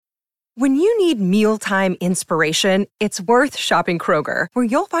When you need mealtime inspiration, it's worth shopping Kroger, where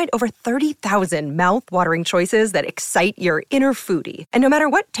you'll find over 30,000 mouth-watering choices that excite your inner foodie. And no matter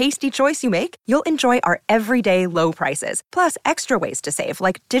what tasty choice you make, you'll enjoy our everyday low prices, plus extra ways to save,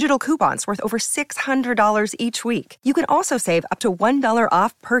 like digital coupons worth over $600 each week. You can also save up to $1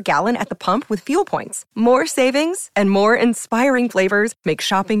 off per gallon at the pump with fuel points. More savings and more inspiring flavors make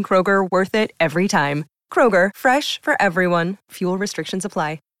shopping Kroger worth it every time. Kroger, fresh for everyone. Fuel restrictions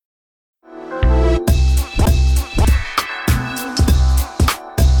apply.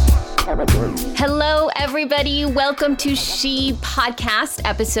 Hello, everybody. Welcome to She Podcast,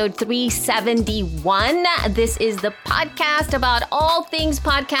 episode 371. This is the podcast about all things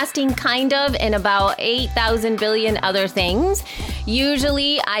podcasting, kind of, and about 8,000 billion other things.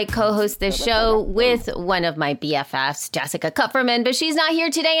 Usually, I co-host this show with one of my BFFs, Jessica Kupferman, but she's not here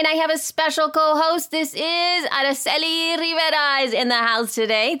today, and I have a special co-host. This is Araceli Rivera is in the house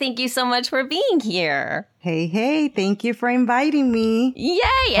today. Thank you so much for being here. Hey, thank you for inviting me. Yay!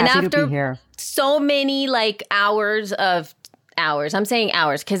 Happy and after to be here. So many hours, I'm saying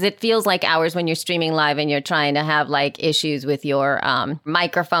hours because it feels like hours when you're streaming live and you're trying to have issues with your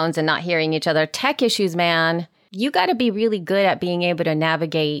microphones and not hearing each other. Tech issues, man. You got to be really good at being able to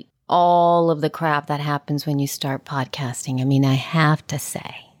navigate all of the crap that happens when you start podcasting. I mean, I have to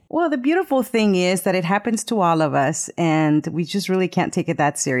say. Well, the beautiful thing is that it happens to all of us, and we just really can't take it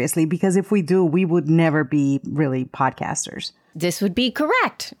that seriously, because if we do, we would never be really podcasters. This would be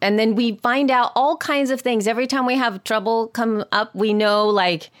correct. And then we find out all kinds of things. Every time we have trouble come up, we know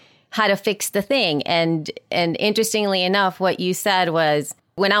how to fix the thing. And interestingly enough, what you said was,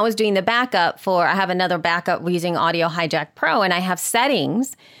 when I was doing the backup I have another backup using Audio Hijack Pro, and I have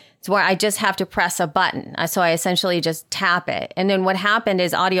settings. It's where I just have to press a button. So I essentially just tap it. And then what happened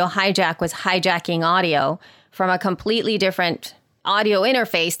is Audio Hijack was hijacking audio from a completely different audio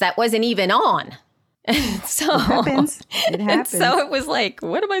interface that wasn't even on. So it happens. So it was like,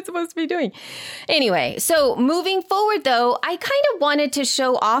 what am I supposed to be doing? Anyway, so moving forward, though, I kind of wanted to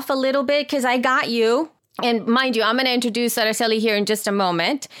show off a little bit because I got you. And mind you, I'm going to introduce Araceli here in just a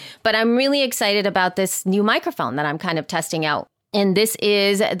moment. But I'm really excited about this new microphone that I'm kind of testing out. And this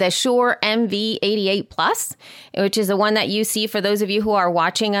is the Shure MV88 Plus, which is the one that you see for those of you who are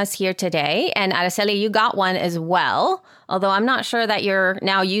watching us here today. And Araceli, you got one as well, although I'm not sure that you're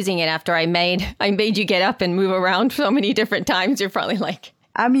now using it after I made you get up and move around so many different times. You're probably like...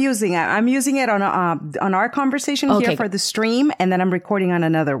 I'm using it on our conversation here for the stream, and then I'm recording on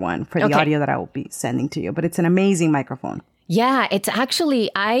another one for the audio that I will be sending to you. But it's an amazing microphone. Yeah, it's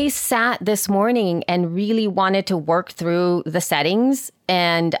actually, I sat this morning and really wanted to work through the settings,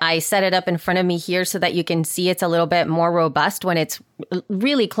 and I set it up in front of me here so that you can see it's a little bit more robust when it's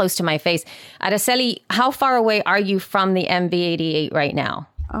really close to my face. Araceli, how far away are you from the MV88 right now?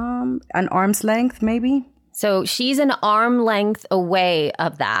 An arm's length, maybe. So she's an arm length away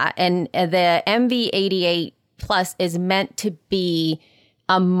of that, and the MV88 Plus is meant to be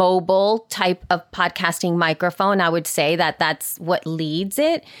a mobile type of podcasting microphone. I would say that that's what leads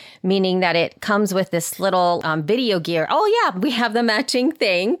it, meaning that it comes with this little video gear. Oh yeah, we have the matching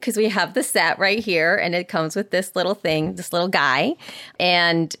thing because we have the set right here, and it comes with this little thing, this little guy.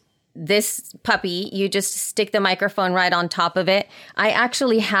 And this puppy, you just stick the microphone right on top of it. I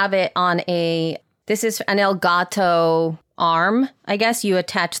actually have it on this is an Elgato arm. I guess you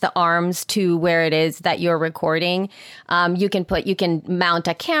attach the arms to where it is that you're recording. You can mount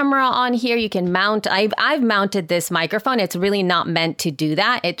a camera on here. You can mount, I've mounted this microphone. It's really not meant to do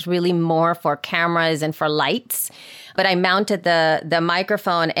that. It's really more for cameras and for lights. But I mounted the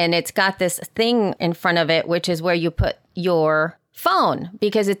microphone, and it's got this thing in front of it, which is where you put your phone,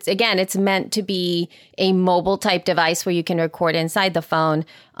 because it's meant to be a mobile type device where you can record inside the phone,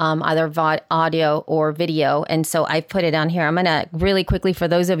 either audio or video. And so I put it on here. I'm going to really quickly, for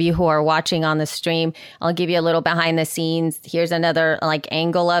those of you who are watching on the stream, I'll give you a little behind the scenes. Here's another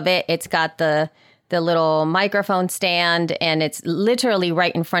angle of it. It's got the little microphone stand, and it's literally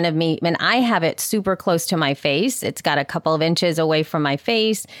right in front of me. And I have it super close to my face. It's got a couple of inches away from my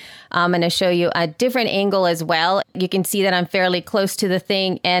face. I'm going to show you a different angle as well. You can see that I'm fairly close to the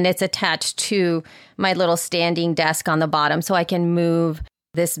thing, and it's attached to my little standing desk on the bottom. So I can move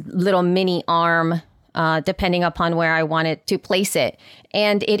this little mini arm depending upon where I want it to place it.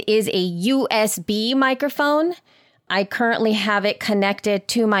 And it is a USB microphone. I currently have it connected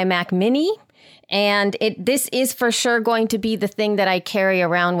to my Mac Mini. And this is for sure going to be the thing that I carry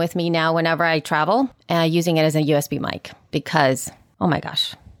around with me now whenever I travel, using it as a USB mic because, oh my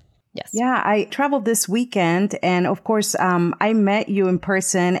gosh, Yes. Yeah, I traveled this weekend, and of course, I met you in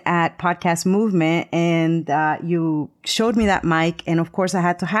person at Podcast Movement, and you showed me that mic, and of course, I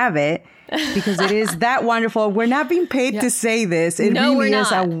had to have it because it is that wonderful. We're not being paid to say this. It really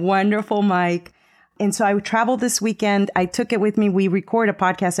is a wonderful mic. And so I traveled this weekend. I took it with me. We record a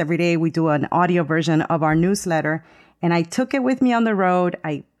podcast every day. We do an audio version of our newsletter, and I took it with me on the road.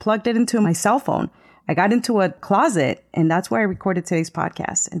 I plugged it into my cell phone. I got into a closet, and that's where I recorded today's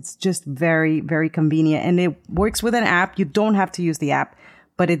podcast. It's just very, very convenient, and it works with an app. You don't have to use the app,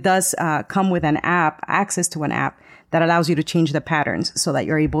 but it does come with an app, access to an app that allows you to change the patterns so that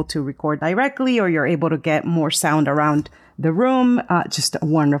you're able to record directly, or you're able to get more sound around the room. Just a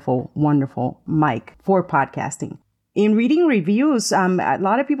wonderful, wonderful mic for podcasting. In reading reviews, a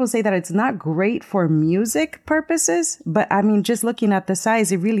lot of people say that it's not great for music purposes, but I mean, just looking at the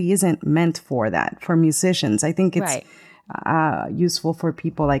size, it really isn't meant for that, for musicians. I think it's useful for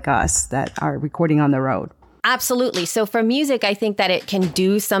people like us that are recording on the road. Absolutely. So for music, I think that it can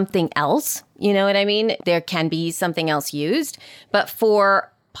do something else. You know what I mean? There can be something else used. But for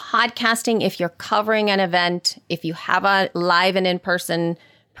podcasting, if you're covering an event, if you have a live and in-person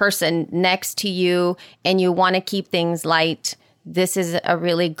person next to you and you want to keep things light, this is a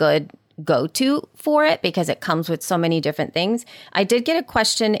really good go-to for it because it comes with so many different things. I did get a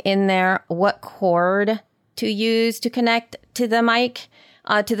question in there, what cord to use to connect to the mic,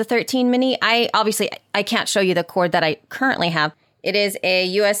 to the 13 mini. I can't show you the cord that I currently have. It is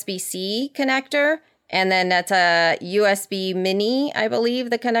a USB-C connector. And then that's a USB mini, I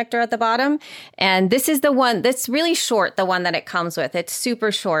believe, the connector at the bottom. And this is the one that's really short, the one that it comes with. It's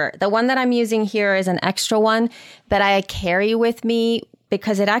super short. The one that I'm using here is an extra one that I carry with me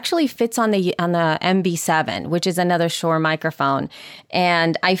because it actually fits on the MB7, which is another Shure microphone.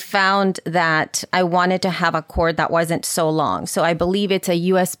 And I found that I wanted to have a cord that wasn't so long. So I believe it's a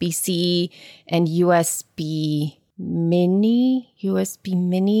USB-C and USB mini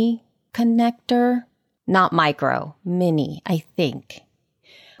connector. Not micro, mini, I think.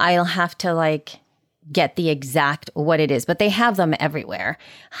 I'll have to get the exact what it is, but they have them everywhere.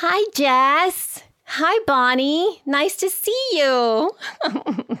 Hi, Jess. Hi, Bonnie. Nice to see you.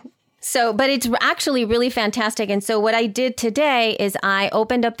 But it's actually really fantastic. And so what I did today is I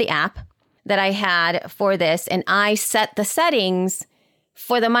opened up the app that I had for this and I set the settings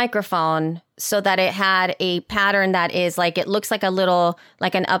for the microphone so that it had a pattern that is it looks like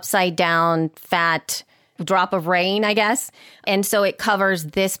an upside down fat drop of rain, I guess. And so it covers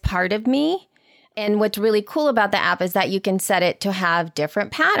this part of me. And what's really cool about the app is that you can set it to have different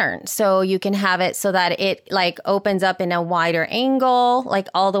patterns. So you can have it so that it opens up in a wider angle,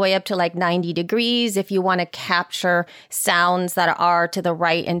 all the way up to 90 degrees if you want to capture sounds that are to the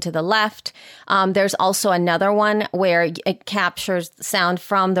right and to the left. There's also another one where it captures sound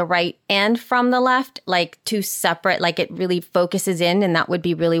from the right and from the left, two separate, it really focuses in, and that would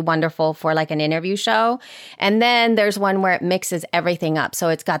be really wonderful for an interview show. And then there's one where it mixes everything up. So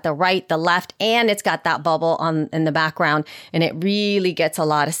it's got the right, the left, and it's got that bubble in the background, and it really gets a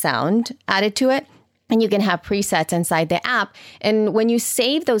lot of sound added to it. And you can have presets inside the app. And when you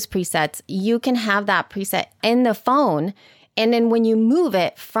save those presets, you can have that preset in the phone. And then when you move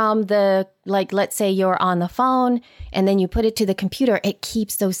it from let's say you're on the phone and then you put it to the computer, it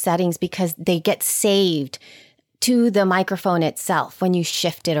keeps those settings because they get saved to the microphone itself when you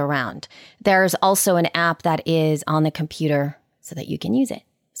shift it around. There's also an app that is on the computer so that you can use it.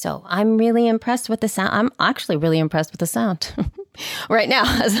 So I'm really impressed with the sound. I'm actually really impressed with the sound right now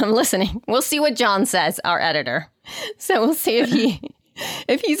as I'm listening. We'll see what John says, our editor. So we'll see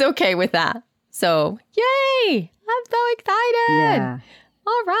if he's okay with that. So yay! I'm so excited. Yeah.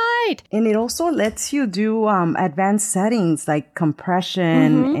 All right. And it also lets you do advanced settings like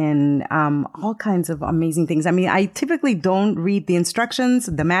compression and all kinds of amazing things. I mean, I typically don't read the instructions,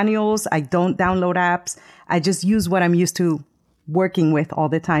 the manuals. I don't download apps. I just use what I'm used to working with all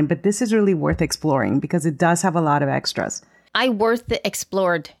the time. But this is really worth exploring because it does have a lot of extras. I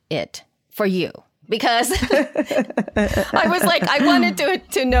explored it for you because I was I wanted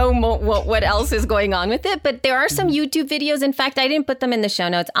to know what else is going on with it. But there are some YouTube videos. In fact, I didn't put them in the show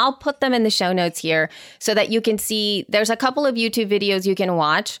notes. I'll put them in the show notes here so that you can see. There's a couple of YouTube videos you can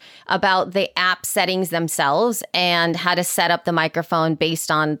watch about the app settings themselves and how to set up the microphone based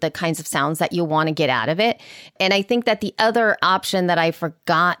on the kinds of sounds that you want to get out of it. And I think that the other option that I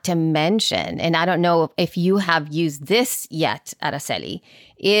forgot to mention, and I don't know if you have used this yet, Araceli,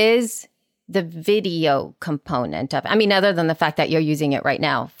 is the video component of it. I mean, other than the fact that you're using it right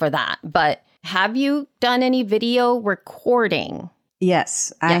now for that. But have you done any video recording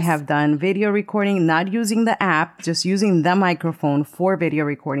Yes, I have done video recording, not using the app, just using the microphone for video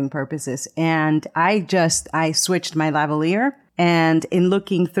recording purposes. And I switched my lavalier. And in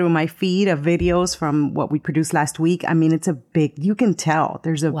looking through my feed of videos from what we produced last week, I mean, you can tell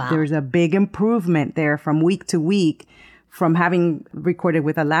there's a big improvement there from week to week, from having recorded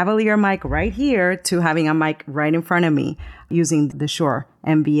with a lavalier mic right here to having a mic right in front of me using the Shure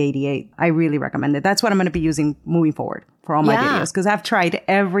MV88. I really recommend it. That's what I'm going to be using moving forward for all my videos, because I've tried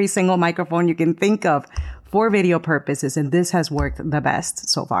every single microphone you can think of for video purposes, and this has worked the best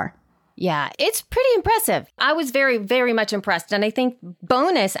so far. Yeah, it's pretty impressive. I was very, very much impressed. And I think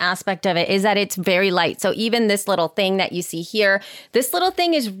bonus aspect of it is that it's very light. So even this little thing that you see here, this little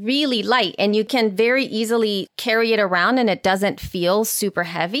thing is really light and you can very easily carry it around and it doesn't feel super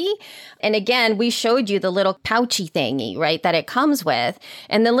heavy. And again, we showed you the little pouchy thingy, right, that it comes with.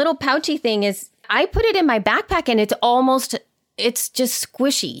 And the little pouchy thing I put it in my backpack and it's just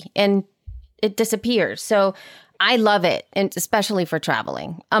squishy and it disappears. So I love it, and especially for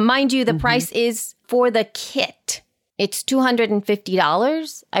traveling. Mind you, the price is for the kit. It's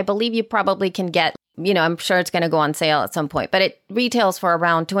 $250. I believe you probably can get, I'm sure it's going to go on sale at some point, but it retails for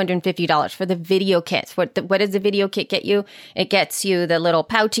around $250 for the video kits. What does the video kit get you? It gets you the little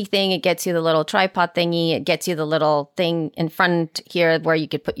pouchy thing. It gets you the little tripod thingy. It gets you the little thing in front here where you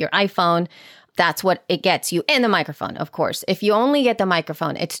could put your iPhone. That's what it gets you. And the microphone, of course. If you only get the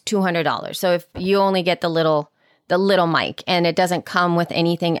microphone, it's $200. So if you only get the little mic and it doesn't come with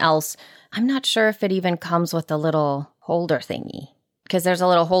anything else, I'm not sure if it even comes with a little holder thingy, because there's a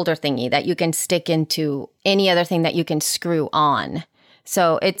little holder thingy that you can stick into any other thing that you can screw on.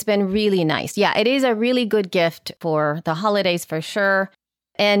 So it's been really nice. Yeah, it is a really good gift for the holidays for sure.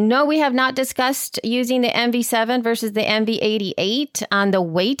 And no, we have not discussed using the MV7 versus the MV88 on the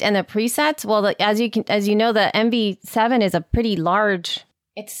weight and the presets. Well, as you know, the MV7 is a pretty large.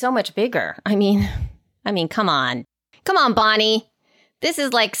 It's so much bigger. I mean, come on, Bonnie. This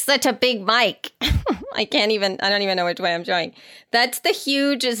is like such a big mic. I don't even know which way I'm showing. That's the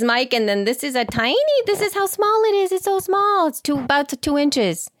hugest mic. And then this is this is how small it is. It's so small. It's about 2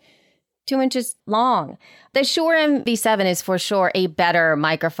 inches. 2 inches long. The Shure MV7 is for sure a better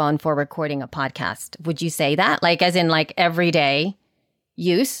microphone for recording a podcast. Would you say that? Like, as in like everyday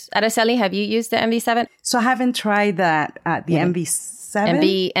use? Araceli, have you used the MV7? So I haven't tried that, the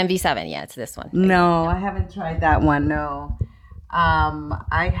MV7. MV7, yeah, it's this one. No, I haven't tried that one, no.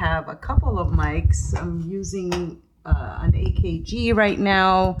 I have a couple of mics. I'm using an AKG right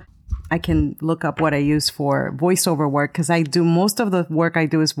now. I can look up what I use for voiceover work, because most of the work I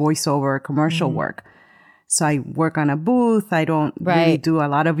do is voiceover commercial work. So I work on a booth. I don't really do a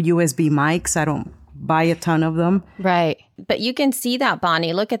lot of USB mics. I don't buy a ton of them. Right. But you can see that,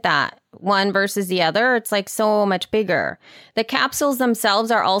 Bonnie. Look at that. One versus the other. It's like so much bigger. The capsules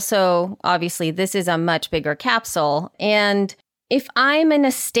themselves are also, obviously, this is a much bigger capsule. And if I'm in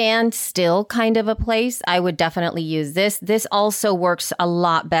a standstill kind of a place, I would definitely use this. This also works a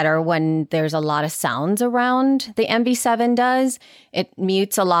lot better when there's a lot of sounds around. The MV7 does. It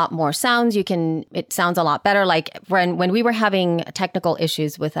mutes a lot more sounds. It sounds a lot better. Like when we were having technical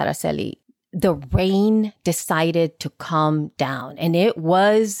issues with Araceli, the rain decided to come down and it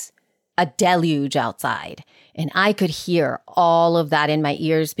was a deluge outside. And I could hear all of that in my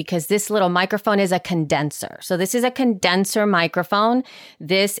ears because this little microphone is a condenser. So this is a condenser microphone.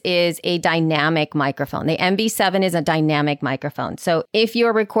 This is a dynamic microphone. The MV7 is a dynamic microphone. So if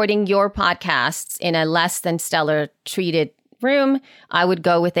you're recording your podcasts in a less than stellar treated room, I would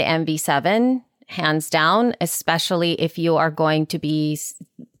go with the MV7, hands down, especially if you are going to be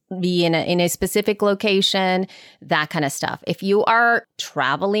in a specific location, that kind of stuff. If you are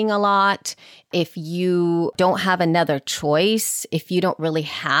traveling a lot, if you don't have another choice, if you don't really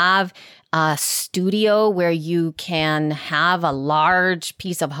have a studio where you can have a large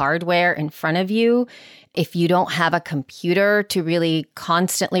piece of hardware in front of you, if you don't have a computer to really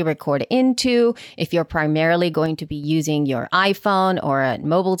constantly record into, if you're primarily going to be using your iPhone or a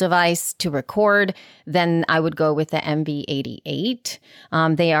mobile device to record, then I would go with the MV88.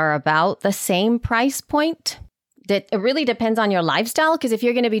 They are about the same price point. It really depends on your lifestyle, because if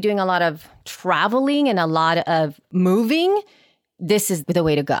you're going to be doing a lot of traveling and a lot of moving, this is the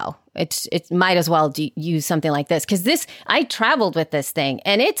way to go. It might as well use something like this, because I traveled with this thing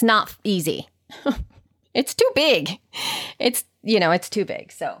and it's not easy. It's too big. It's too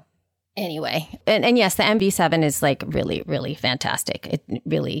big. So anyway, and yes, the MV7 is like really, really fantastic. It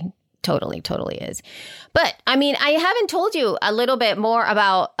really totally is. But I mean, I haven't told you a little bit more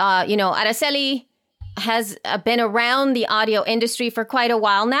about, Araceli has been around the audio industry for quite a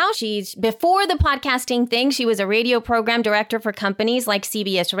while now. Before the podcasting thing, she was a radio program director for companies like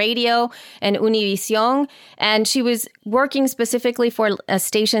CBS Radio and Univision. And she was working specifically for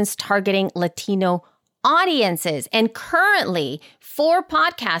stations targeting Latino audiences. And currently, for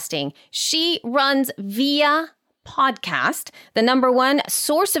podcasting, she runs Via Podcast, the number one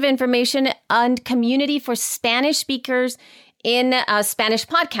source of information and community for Spanish speakers in Spanish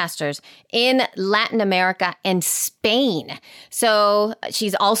podcasters in Latin America and Spain. So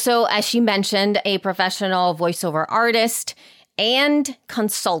she's also, as she mentioned, a professional voiceover artist and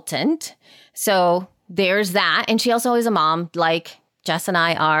consultant. So there's that. And she also is a mom, like Jess and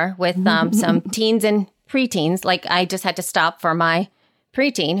I are, with some teens and preteens. Like I just had to stop for my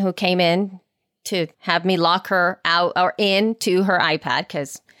preteen who came in to have me lock her out or into her iPad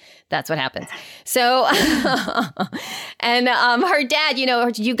because that's what happens. So, and her dad,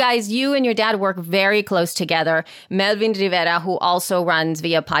 you and your dad work very close together. Melvin Rivera, who also runs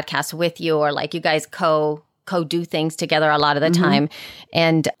Via Podcast with you, or like you guys do things together a lot of the time.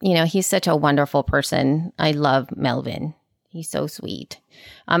 And, he's such a wonderful person. I love Melvin. He's so sweet.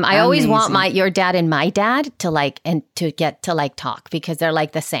 I always want your dad and my dad to get to talk because they're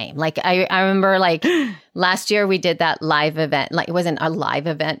like the same. Like I remember last year we did that live event. Like it wasn't a live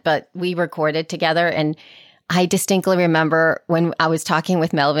event, but we recorded together. And I distinctly remember when I was talking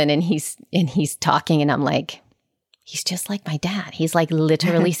with Melvin and he's talking and I'm like, he's just like my dad. He's like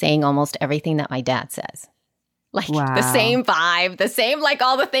literally saying almost everything that my dad says. Like the same vibe, the same, like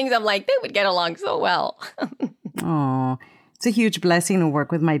all the things. I'm like, they would get along so well. Oh, it's a huge blessing to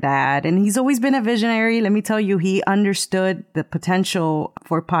work with my dad. And he's always been a visionary. Let me tell you, he understood the potential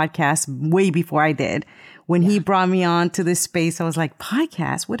for podcasts way before I did. When he brought me on to this space, I was like,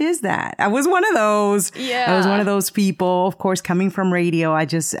 podcast, what is that? I was one of those. Yeah. I was one of those people, of course, coming from radio. I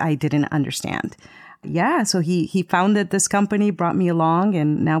didn't understand. Yeah. So he founded this company, brought me along,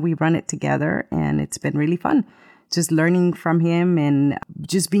 and now we run it together. And it's been really fun. Just learning from him and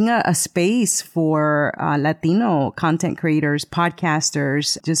just being a space for Latino content creators,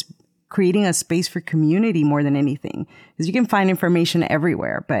 podcasters, just creating a space for community more than anything. Because you can find information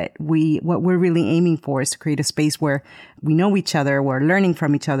everywhere, but what we're really aiming for is to create a space where we know each other, we're learning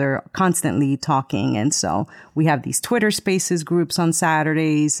from each other, constantly talking. And so we have these Twitter Spaces groups on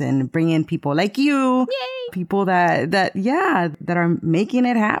Saturdays and bring in people like you, Yay! People that are making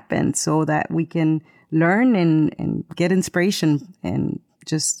it happen so that we can learn and get inspiration and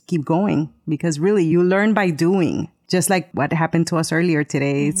just keep going, because really you learn by doing, just like what happened to us earlier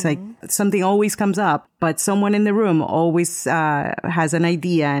today. It's like something always comes up, but someone in the room always has an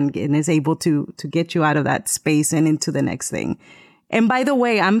idea and is able to get you out of that space and into the next thing. And by the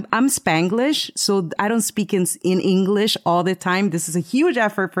way, I'm Spanglish, so I don't speak in English all the time. This is a huge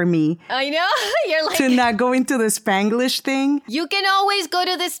effort for me. I know. You're like, to not go into the Spanglish thing. You can always go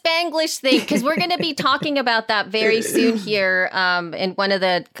to the Spanglish thing, because we're going to be talking about that very soon here in one of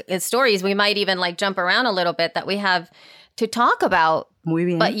the stories. We might even jump around a little bit that we have to talk about. Muy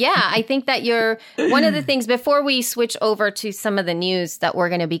bien. But yeah, I think that you're one of the things, before we switch over to some of the news that we're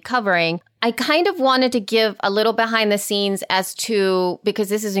going to be covering, I kind of wanted to give a little behind the scenes because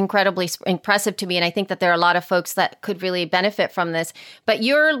this is incredibly impressive to me. And I think that there are a lot of folks that could really benefit from this. But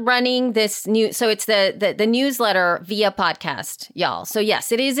you're running this so it's the newsletter Via Podcast, y'all. So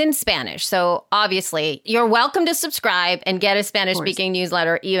yes, it is in Spanish. So obviously you're welcome to subscribe and get a Spanish speaking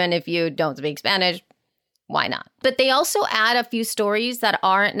newsletter, even if you don't speak Spanish. Why not? But they also add a few stories that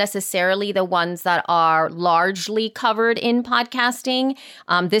aren't necessarily the ones that are largely covered in podcasting.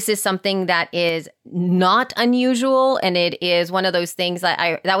 This is something that is not unusual. And it is one of those things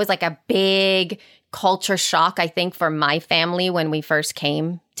that was like a big culture shock, I think, for my family when we first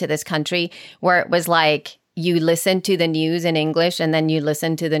came to this country, where it was like you listen to the news in English and then you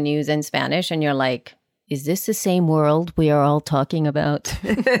listen to the news in Spanish and you're like, is this the same world we are all talking about?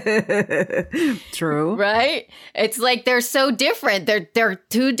 True. Right? It's like they're so different. They're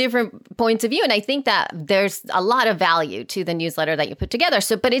two different points of view. And I think that there's a lot of value to the newsletter that you put together.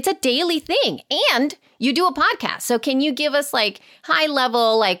 But it's a daily thing. And you do a podcast. So can you give us high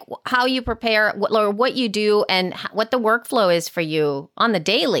level, how you prepare or what you do and what the workflow is for you on the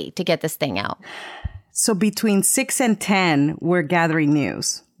daily to get this thing out? So between 6 and 10, we're gathering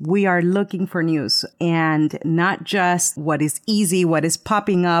news. We are looking for news, and not just what is easy, what is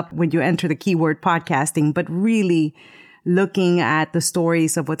popping up when you enter the keyword podcasting, but really looking at the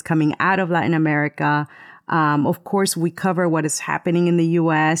stories of what's coming out of Latin America. Of course, we cover what is happening in the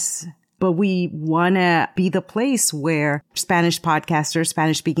U.S., But we want to be the place where Spanish podcasters,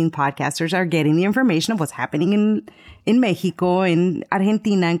 Spanish-speaking podcasters are getting the information of what's happening in Mexico, in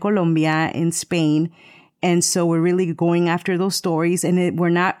Argentina, in Colombia, in Spain. And so we're really going after those stories. And we're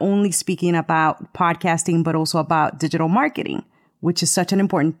not only speaking about podcasting, but also about digital marketing, which is such an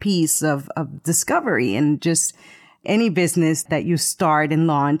important piece of discovery and just any business that you start and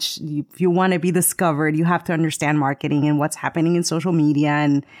launch. If you want to be discovered, you have to understand marketing and what's happening in social media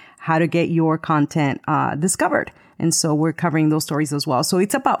and how to get your content discovered. And so we're covering those stories as well. So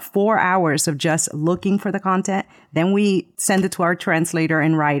it's about 4 hours of just looking for the content. Then we send it to our translator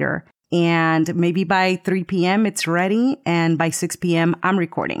and writer. And maybe by 3 p.m. it's ready. And by 6 p.m. I'm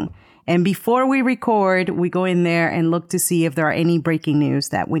recording. And before we record, we go in there and look to see if there are any breaking news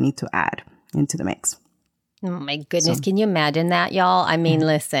that we need to add into the mix. Oh my goodness. Can you imagine that, y'all? I mean,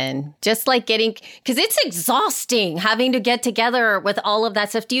 listen, just like because it's exhausting having to get together with all of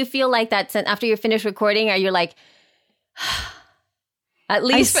that stuff. Do you feel like that after you're finished recording, are you like, at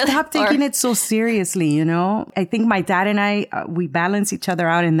least I stopped taking it so seriously, you know? I think my dad and I, we balance each other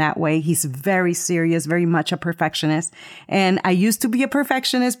out in that way. He's very serious, very much a perfectionist. And I used to be a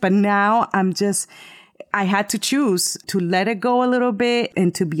perfectionist, but now I had to choose to let it go a little bit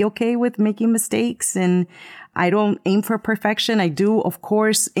and to be okay with making mistakes. And I don't aim for perfection. I do, of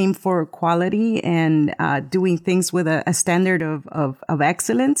course, aim for quality and doing things with a standard of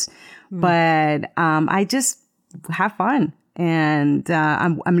excellence. But I just have fun. And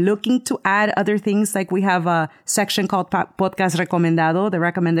I'm looking to add other things. Like we have a section called Podcast Recomendado, the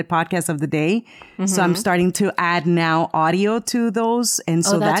recommended podcast of the day. Mm-hmm. So I'm starting to add now audio to those. And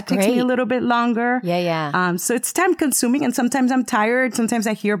so that takes me a little bit longer. Yeah. So it's time consuming. And sometimes I'm tired. Sometimes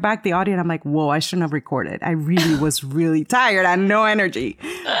I hear back the audio and I'm like, whoa, I shouldn't have recorded. I really was really tired. I had no energy.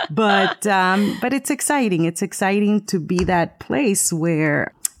 But it's exciting. It's exciting to be that place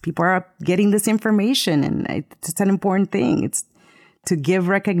where people are getting this information, and it's an important thing. It's to give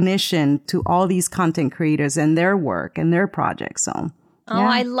recognition to all these content creators and their work and their projects. So, yeah. Oh,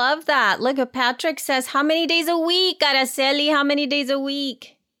 I love that. Look at Patrick says, how many days a week, Araceli? How many days a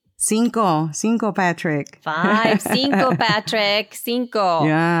week? Cinco, Patrick. 5, cinco, Patrick, cinco.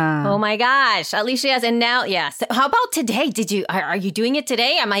 Yeah. Oh my gosh. Alicia has, and now, yes. So how about today? Are you doing it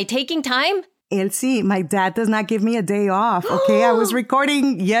today? Am I taking time? Elsie, my dad does not give me a day off. Okay. I was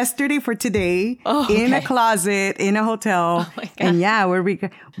recording yesterday for today in a closet, in a hotel. Oh my God. And yeah,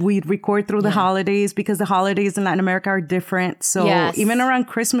 we record through the holidays because the holidays in Latin America are different. So even around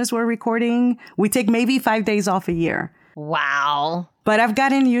Christmas, we're recording. We take maybe 5 days off a year. Wow. But I've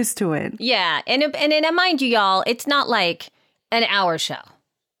gotten used to it. Yeah. And mind you, y'all, it's not like an hour show.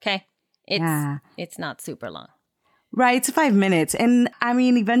 Okay. It's not super long. Right. It's 5 minutes. And I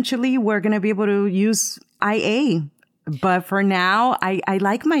mean, eventually we're going to be able to use IA. But for now, I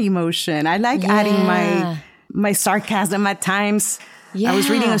like my emotion. I like adding my sarcasm at times. Yeah. I was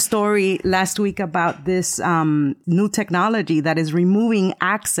reading a story last week about this new technology that is removing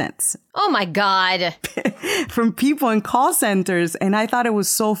accents. Oh, my God. From people in call centers. And I thought it was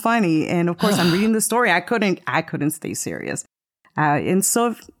so funny. And of course, I'm reading the story. I couldn't stay serious. And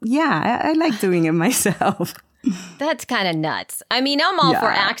so, I like doing it myself. That's kind of nuts. I mean, I'm all for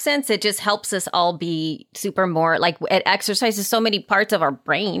accents. It just helps us all be super more, like, it exercises so many parts of our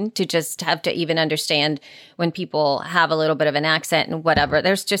brain to just have to even understand when people have a little bit of an accent and whatever.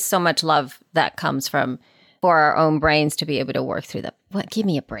 There's just so much love that comes for our own brains to be able to work through give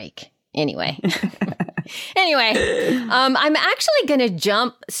me a break. Anyway. I'm actually going to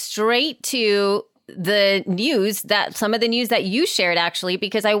jump straight to some of the news that you shared, actually,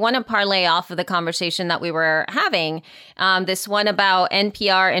 because I want to parlay off of the conversation that we were having. This one about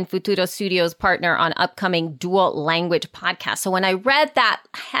NPR and Futuro Studios partner on upcoming dual language podcast. So when I read that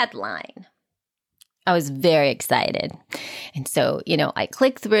headline, I was very excited. And so, I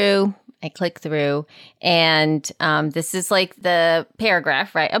click through, and this is like the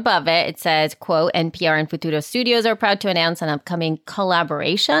paragraph right above it. It says, quote, NPR and Futuro Studios are proud to announce an upcoming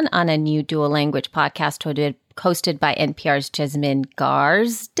collaboration on a new dual language podcast hosted by NPR's Jasmine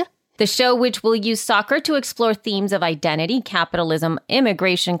Garsd. The show, which will use soccer to explore themes of identity, capitalism,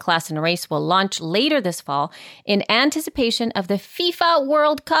 immigration, class, and race, will launch later this fall in anticipation of the FIFA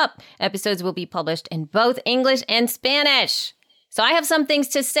World Cup. Episodes will be published in both English and Spanish. So I have some things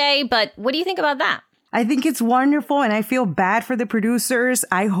to say, but what do you think about that? I think it's wonderful, and I feel bad for the producers.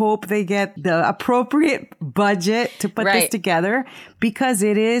 I hope they get the appropriate budget to put this together, because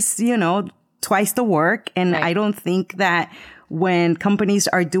it is, twice the work. And I don't think that when companies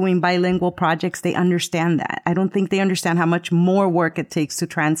are doing bilingual projects, they understand that. I don't think they understand how much more work it takes to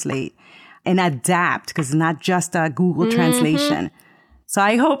translate and adapt, because it's not just a Google translation. So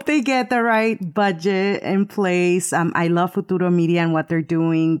I hope they get the right budget in place. I love Futuro Media and what they're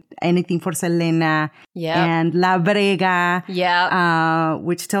doing. Anything for Selena. And La Brega.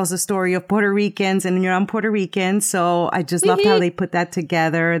 Which tells the story of Puerto Ricans, and you're on Puerto Rican. So I just loved how they put that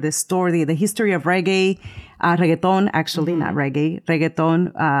together. The story, the history of reggae, reggaeton, actually, not reggae,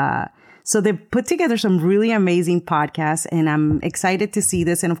 reggaeton. So they put together some really amazing podcasts, and I'm excited to see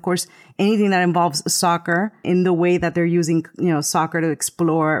this. And of course, anything that involves soccer in the way that they're using, soccer to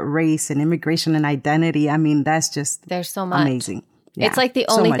explore race and immigration and identity. I mean, that's just there's so much amazing. Yeah, it's like the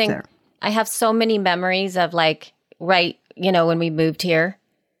only thing there. I have so many memories of when we moved here,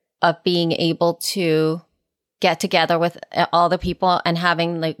 of being able to get together with all the people and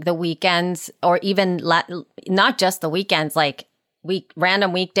having like the weekends, or even not just the weekends, like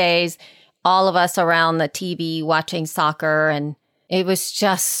random weekdays, all of us around the TV watching soccer, and it was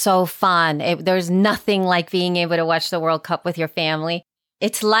just so fun. There's nothing like being able to watch the World Cup with your family.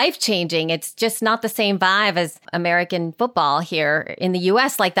 It's life-changing. It's just not the same vibe as American football here in the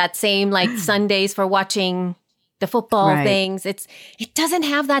U.S., like that same like Sundays for watching the football things. It doesn't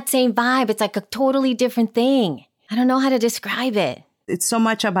have that same vibe. It's like a totally different thing. I don't know how to describe it. It's so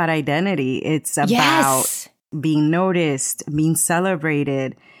much about identity. It's about being noticed, being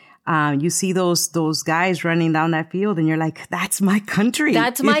celebrated. You see those guys running down that field, and you're like, "That's my country.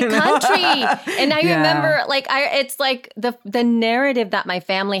 That's my country." And I remember, it's like the narrative that my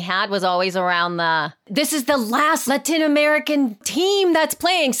family had was always around this is the last Latin American team that's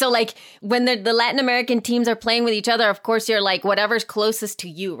playing. So like when the Latin American teams are playing with each other, of course you're like whatever's closest to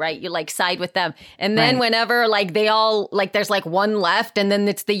you, right? You like side with them. And then whenever like they all like there's like one left, and then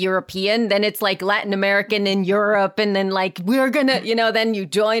it's the European, then it's like Latin American in Europe, and then like we're gonna, then you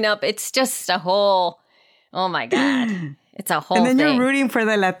join up. It's just a whole, oh my God. It's a whole thing. And then you're rooting for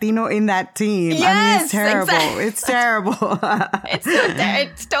the Latino in that team. Yes, I mean, it's terrible. Exactly. It's terrible.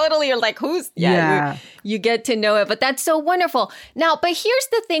 It's totally, you're like, you get to know it. But that's so wonderful. Now, but here's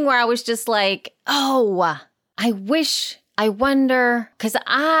the thing where I was just like, I wonder, because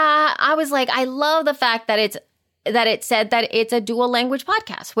I was like, I love the fact that it said that it's a dual language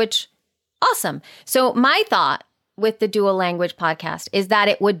podcast, which awesome. So my thought with the dual language podcast is that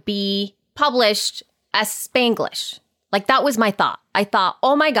it would be published as Spanglish. Like that was my thought. I thought,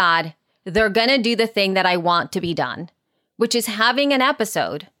 oh my God, they're going to do the thing that I want to be done, which is having an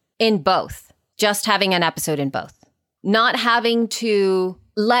episode in both, just having an episode in both, not having to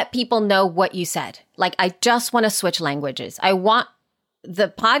let people know what you said. Like, I just want to switch languages. I want the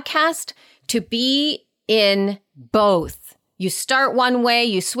podcast to be in both. You start one way,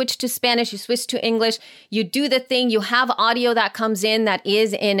 you switch to Spanish, you switch to English, you do the thing, you have audio that comes in that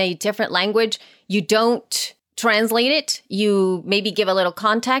is in a different language. You don't translate it. You maybe give a little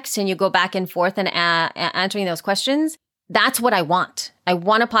context and you go back and forth and answering those questions. That's what I want. I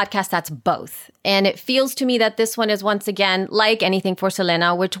want a podcast that's both. And it feels to me that this one is once again like Anything for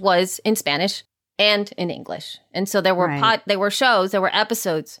Selena, which was in Spanish and in English. And so there were there were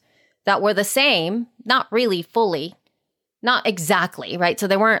episodes that were the same, not really fully. Not exactly, right? So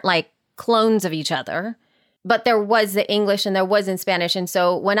they weren't like clones of each other, but there was the English and there was in Spanish. And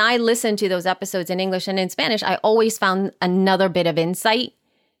so when I listened to those episodes in English and in Spanish, I always found another bit of insight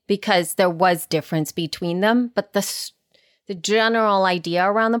because there was difference between them. But the general idea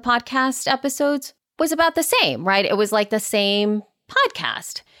around the podcast episodes was about the same, right? It was like the same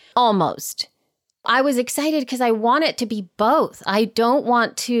podcast, almost. I was excited because I want it to be both. I don't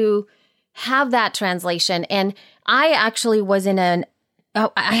want to have that translation. And I actually was I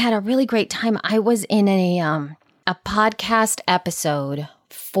had a really great time. I was in a podcast episode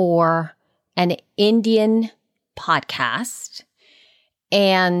for an Indian podcast,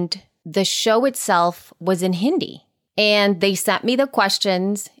 and the show itself was in Hindi. And they sent me the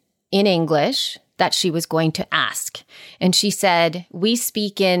questions in English that she was going to ask. And she said, we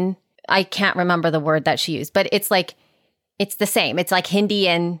speak in, I can't remember the word that she used, but it's the same. It's like Hindi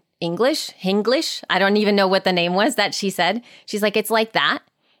and Hinglish. I don't even know what the name was that she said. She's like, it's like that.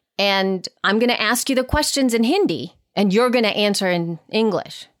 And I'm going to ask you the questions in Hindi and you're going to answer in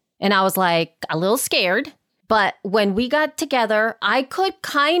English. And I was like a little scared. But when we got together, I could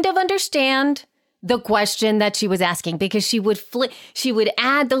kind of understand the question that she was asking because she would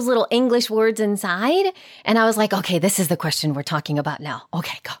add those little English words inside. And I was like, okay, this is the question we're talking about now.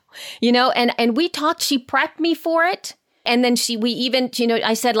 Okay, go. And we talked, she prepped me for it. And then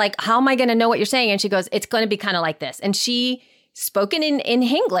I said, like, how am I going to know what you're saying? And she goes, it's going to be kind of like this. And she spoken in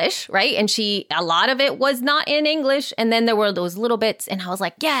English, right? And a lot of it was not in English. And then there were those little bits. And I was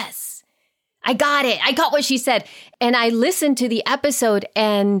like, yes, I got it. I got what she said. And I listened to the episode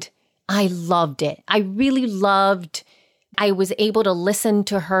and I loved it. I really loved I was able to listen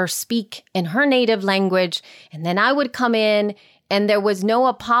to her speak in her native language. And then I would come in and there was no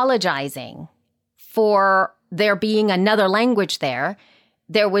apologizing for there being another language there.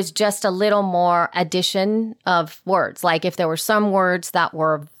 There was just a little more addition of words. Like if there were some words that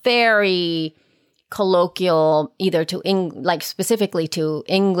were very colloquial, either to like specifically to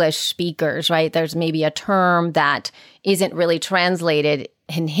English speakers, right? There's maybe a term that isn't really translated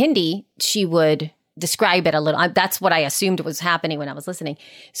in Hindi. She would describe it a little. That's what I assumed was happening when I was listening.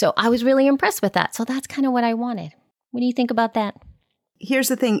 So I was really impressed with that. So that's kind of what I wanted. What do you think about that? Here's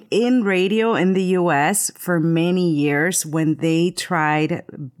the thing. In radio in the US for many years, when they tried,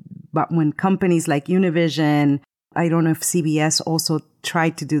 but when companies like Univision, I don't know if CBS also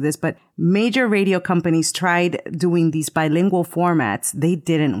tried to do this, but major radio companies tried doing these bilingual formats. They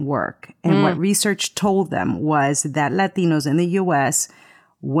didn't work. And what research told them was that Latinos in the US,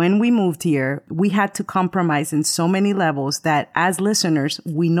 when we moved here, we had to compromise in so many levels that as listeners,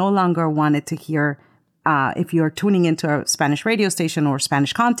 we no longer wanted to hear, if you're tuning into a Spanish radio station or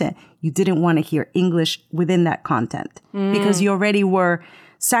Spanish content, you didn't want to hear English within that content because you already were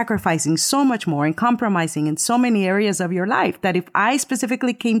sacrificing so much more and compromising in so many areas of your life that if I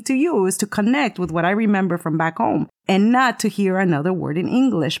specifically came to you, it was to connect with what I remember from back home and not to hear another word in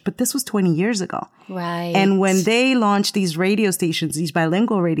English. But this was 20 years ago. Right. And when they launched these radio stations, these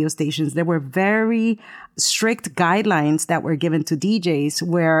bilingual radio stations, there were very strict guidelines that were given to DJs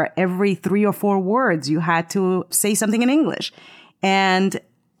where every 3 or 4 words you had to say something in English. And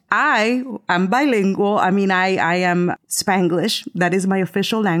I am bilingual. I mean, I am Spanglish. That is my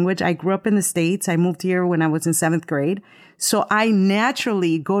official language. I grew up in the States. I moved here when I was in 7th grade. So I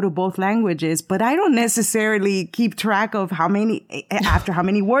naturally go to both languages, but I don't necessarily keep track of after how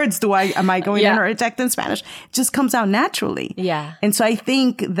many words am I going to interject in Spanish. It just comes out naturally. Yeah. And so I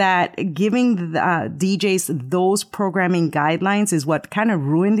think that giving the DJs those programming guidelines is what kind of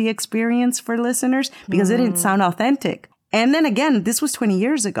ruined the experience for listeners because it didn't sound authentic. And then again, this was 20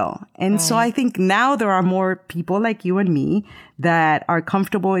 years ago. And so I think now there are more people like you and me that are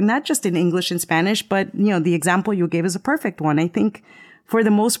comfortable in not just in English and Spanish, but, you know, the example you gave is a perfect one. I think for the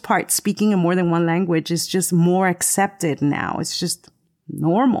most part, speaking in more than one language is just more accepted now. It's just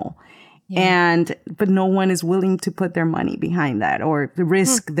normal. Yeah. But no one is willing to put their money behind that or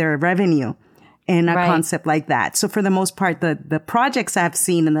risk their revenue in a concept like that. So for the most part, the projects I've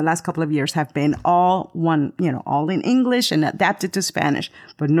seen in the last couple of years have been all in English and adapted to Spanish,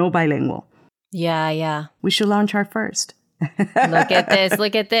 but no bilingual. Yeah. We should launch our first. Look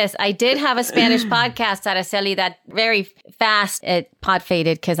at this. I did have a Spanish podcast, Araceli, that very fast it pod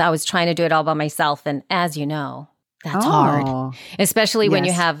faded because I was trying to do it all by myself. And as you know, that's hard, especially when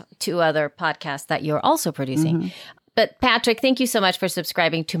you have 2 other podcasts that you're also producing. Mm-hmm. But Patrick, thank you so much for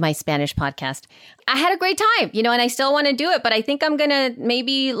subscribing to my Spanish podcast. I had a great time, and I still want to do it, but I think I'm going to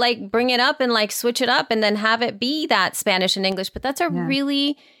maybe like bring it up and like switch it up and then have it be that Spanish and English. But that's a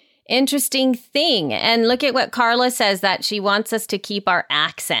really interesting thing. And look at what Carla says, that she wants us to keep our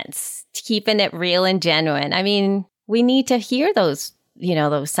accents, keeping it real and genuine. I mean, we need to hear those,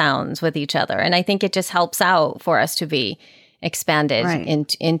 those sounds with each other. And I think it just helps out for us to be expanded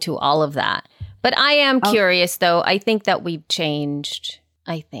into all of that. But I am curious, though. I think that we've changed.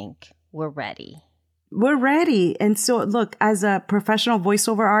 I think we're ready. We're ready. And so, look, as a professional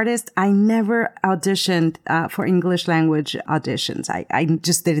voiceover artist, I never auditioned for English language auditions. I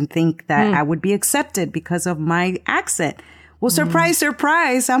just didn't think that I would be accepted because of my accent. Well, surprise,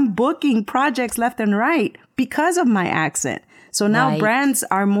 surprise, I'm booking projects left and right because of my accent. So now brands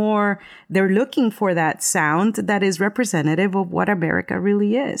are they're looking for that sound that is representative of what America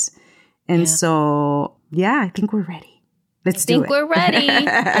really is. And so, I think we're ready. Let's do it.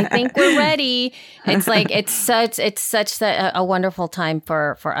 I think we're ready. It's like, it's such a wonderful time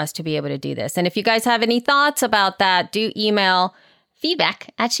for us to be able to do this. And if you guys have any thoughts about that, do email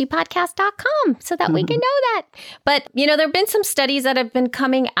feedback@shepodcast.com so that we can know that. But, there have been some studies that have been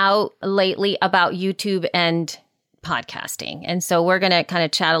coming out lately about YouTube and podcasting. And so we're going to kind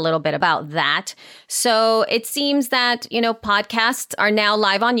of chat a little bit about that. So it seems that, podcasts are now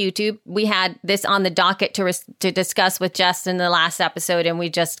live on YouTube. We had this on the docket to discuss with Jess in the last episode, and we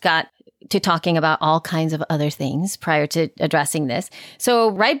just got to talking about all kinds of other things prior to addressing this. So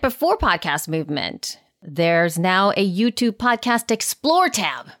right before Podcast Movement, there's now a YouTube Podcast Explore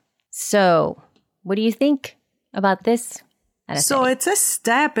tab. So what do you think about this? So it's a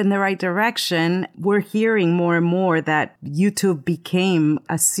step in the right direction. We're hearing more and more that YouTube became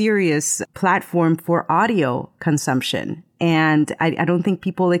a serious platform for audio consumption. And I don't think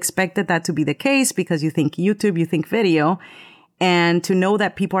people expected that to be the case because you think YouTube, you think video. And to know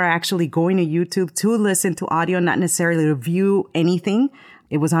that people are actually going to YouTube to listen to audio, not necessarily to view anything,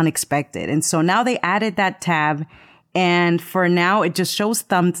 it was unexpected. And so now they added that tab. And for now, it just shows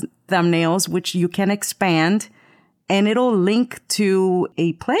thumbnails, which you can expand, and it'll link to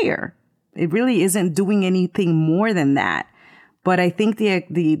a player. It really isn't doing anything more than that. But I think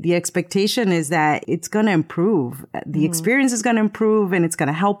the expectation is that it's going to improve. The experience is going to improve, and it's going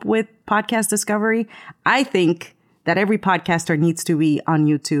to help with podcast discovery. I think that every podcaster needs to be on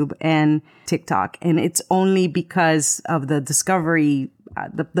YouTube and TikTok. And it's only because of the discovery,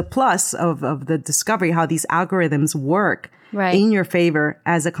 the plus of the discovery, how these algorithms work in your favor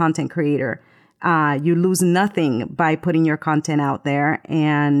as a content creator. You lose nothing by putting your content out there,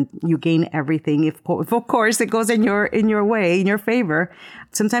 and you gain everything. If of course it goes in your way, in your favor.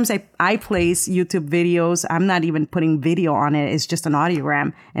 Sometimes I place YouTube videos. I'm not even putting video on it. It's just an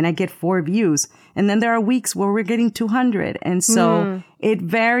audiogram, and I get 4 views. And then there are weeks where we're getting 200. And so it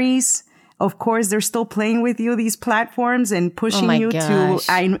varies. Of course, they're still playing with you, these platforms, and pushing you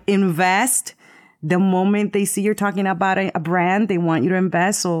to invest. The moment they see you're talking about a brand, they want you to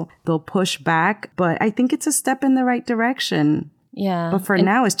invest, so they'll push back. But I think it's a step in the right direction. Yeah. But for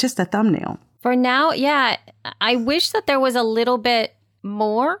now, it's just a thumbnail. For now, yeah. I wish that there was a little bit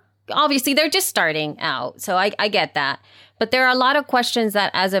more. Obviously, they're just starting out, so I get that. But there are a lot of questions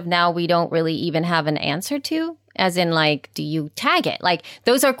that as of now, we don't really even have an answer to. As in, like, do you tag it? Like,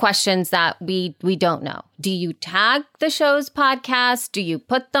 those are questions that we don't know. Do you tag the show's podcast? Do you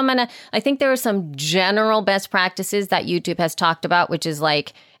put them in I think there are some general best practices that YouTube has talked about, which is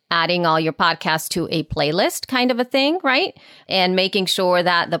like adding all your podcasts to a playlist kind of a thing, right? And making sure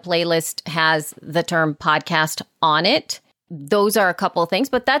that the playlist has the term podcast on it. Those are a couple of things,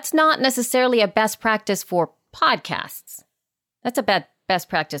 but that's not necessarily a best practice for podcasts. That's a best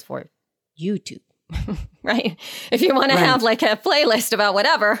practice for YouTube. Right? If you want to have like a playlist about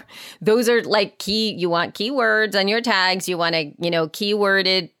whatever, those are like you want keywords on your tags. You want a,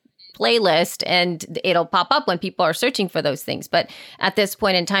 keyworded playlist, and it'll pop up when people are searching for those things. But at this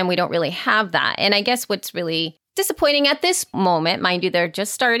point in time, we don't really have that. And I guess what's really disappointing at this moment, mind you, they're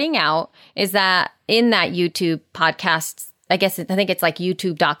just starting out, is that in that YouTube podcasts, I think it's like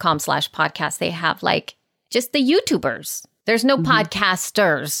youtube.com/podcast. They have like just the YouTubers. There's no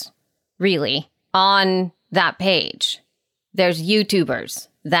podcasters really on that page. There's YouTubers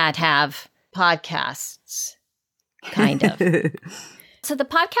that have podcasts, kind of. So the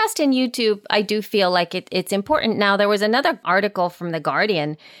podcast and YouTube, I do feel like it's important. Now, there was another article from The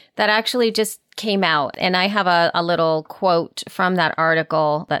Guardian that actually just came out, and I have a little quote from that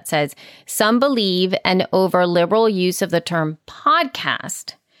article that says, "Some believe an over-liberal use of the term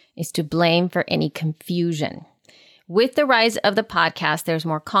podcast is to blame for any confusion. With the rise of the podcast, there's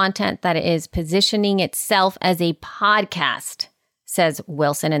more content that is positioning itself as a podcast," says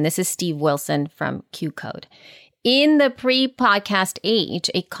Wilson. And this is Steve Wilson from QCode. "In the pre-podcast age,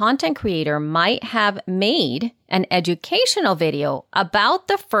 a content creator might have made an educational video about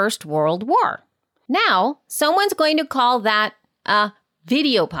the First World War. Now, someone's going to call that a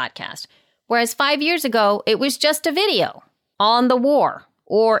video podcast, whereas 5 years ago, it was just a video on the war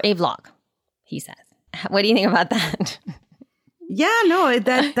or a vlog," he says. What do you think about that? Yeah, no,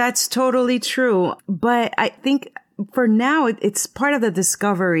 that's totally true. But I think for now, it's part of the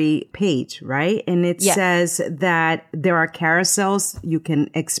discovery page, right? And it says that there are carousels you can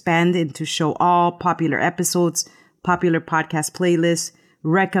expand into show all popular episodes, popular podcast playlists,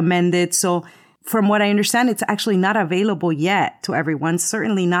 recommended. So from what I understand, it's actually not available yet to everyone.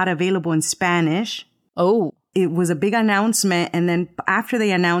 Certainly not available in Spanish. Oh. It was a big announcement. And then after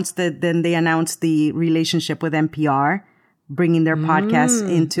they announced it, then they announced the relationship with NPR, bringing their podcast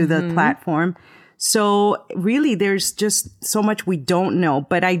into the platform. So really, there's just so much we don't know.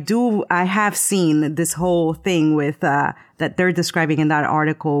 But I have seen this whole thing with, that they're describing in that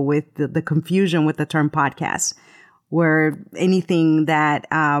article with the confusion with the term podcast, where anything that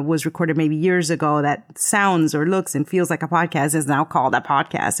was recorded maybe years ago that sounds or looks and feels like a podcast is now called a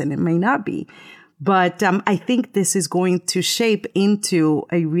podcast, and it may not be. But I think this is going to shape into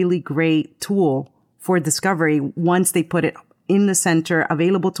a really great tool for discovery once they put it in the center,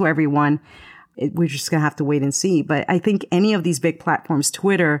 available to everyone. We're just going to have to wait and see. But I think any of these big platforms,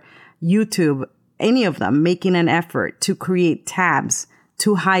 Twitter, YouTube, any of them making an effort to create tabs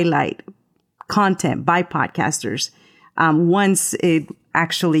to highlight content by podcasters, once it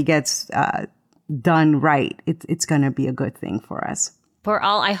actually gets done right, it's going to be a good thing for us. For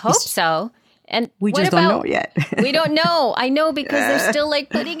all, I hope so. And we just don't know yet. We don't know. I know because they're still like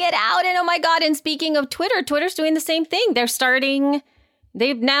putting it out. And oh my God. And speaking of Twitter, Twitter's doing the same thing.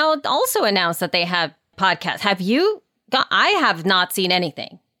 They've now also announced that they have podcasts. Have you I have not seen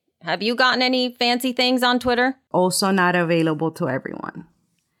anything. Have you gotten any fancy things on Twitter? Also not available to everyone.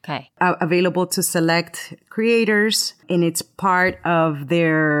 Okay. Available to select creators, and it's part of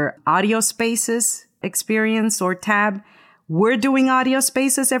their audio spaces experience or tab. We're doing audio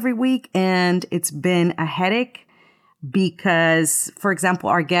spaces every week, and it's been a headache because, for example,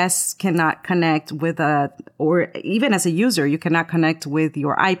 our guests cannot connect with or even as a user, you cannot connect with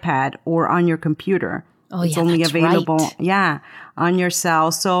your iPad or on your computer. Oh, it's yeah, only that's available, right. On your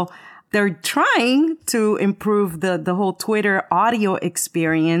cell. So they're trying to improve the whole Twitter audio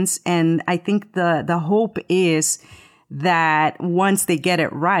experience. And I think the hope is that once they get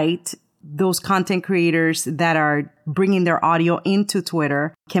it right, those content creators that are bringing their audio into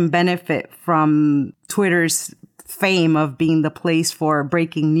Twitter can benefit from Twitter's fame of being the place for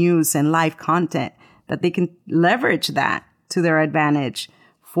breaking news and live content, that they can leverage that to their advantage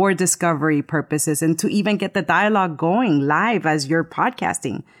for discovery purposes and to even get the dialogue going live as you're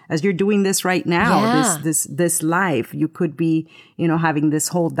podcasting, as you're doing this right now, this live. You could be, having this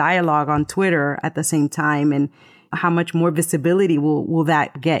whole dialogue on Twitter at the same time. And how much more visibility will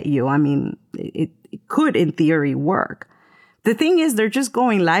that get you? I mean, it could in theory work. The thing is, they're just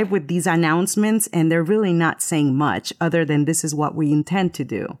going live with these announcements and they're really not saying much other than this is what we intend to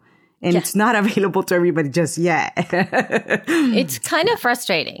do. And it's not available to everybody just yet. It's kind of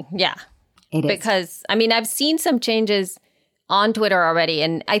frustrating. Yeah. It is. Because, I've seen some changes on Twitter already.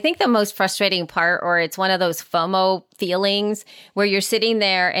 And I think the most frustrating part, or it's one of those FOMO feelings where you're sitting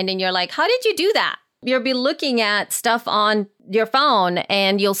there and then you're like, how did you do that? You'll be looking at stuff on your phone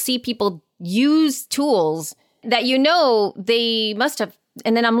and you'll see people use tools that they must have.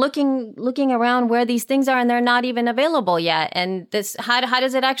 And then I'm looking around where these things are and they're not even available yet. And how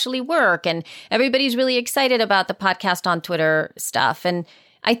does it actually work? And everybody's really excited about the podcast on Twitter stuff. And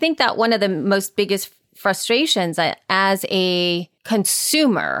I think that one of the most biggest frustrations as a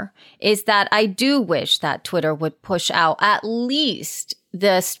consumer is that I do wish that Twitter would push out at least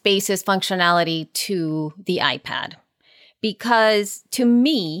the Spaces functionality to the iPad. Because to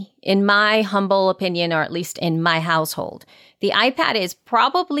me, in my humble opinion, or at least in my household, the iPad is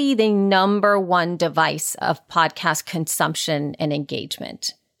probably the number one device of podcast consumption and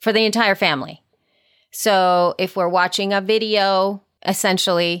engagement for the entire family. So if we're watching a video,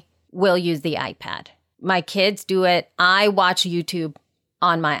 essentially, we'll use the iPad. My kids do it. I watch YouTube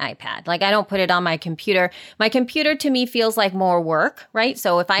on my iPad. Like, I don't put it on my computer. My computer to me feels like more work, right?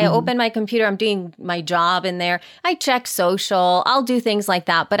 So if I open my computer, I'm doing my job in there. I check social. I'll do things like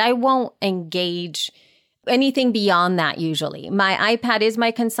that, but I won't engage anything beyond that usually. My iPad is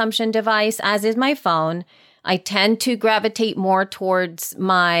my consumption device, as is my phone. I tend to gravitate more towards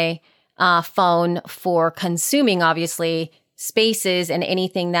my phone for consuming, obviously, Spaces and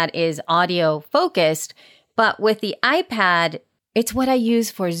anything that is audio focused. But with the iPad, it's what I use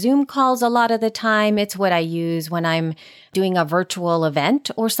for Zoom calls a lot of the time. It's what I use when I'm doing a virtual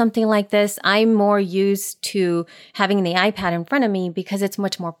event or something like this. I'm more used to having the iPad in front of me because it's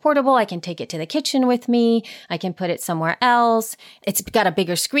much more portable. I can take it to the kitchen with me. I can put it somewhere else. It's got a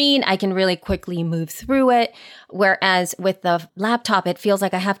bigger screen. I can really quickly move through it. Whereas with the laptop, it feels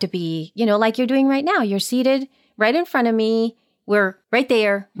like I have to be, like you're doing right now. You're seated right in front of me. We're right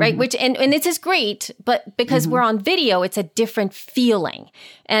there, right? Which, and this is great, but because we're on video, it's a different feeling.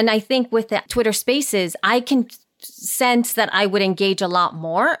 And I think with the Twitter Spaces, I can sense that I would engage a lot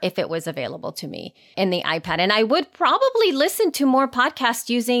more if it was available to me in the iPad. And I would probably listen to more podcasts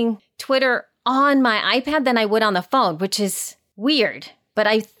using Twitter on my iPad than I would on the phone, which is weird. But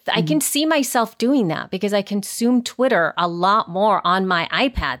I can see myself doing that because I consume Twitter a lot more on my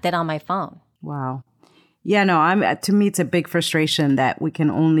iPad than on my phone. Wow. Yeah, no, to me, it's a big frustration that we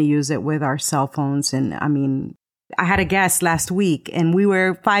can only use it with our cell phones. And I had a guest last week and we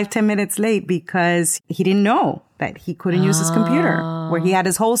were 5-10 minutes late because he didn't know that he couldn't use his computer where he had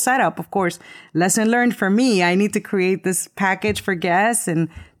his whole setup. Of course, lesson learned for me. I need to create this package for guests and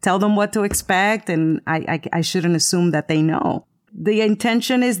tell them what to expect. And I shouldn't assume that they know. The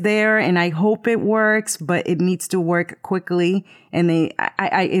intention is there and I hope it works, but it needs to work quickly. And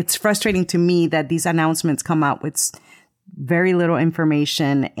it's frustrating to me that these announcements come out with very little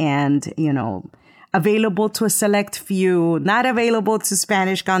information and, available to a select few, not available to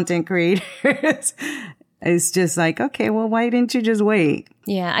Spanish content creators. It's just like, okay, well, why didn't you just wait?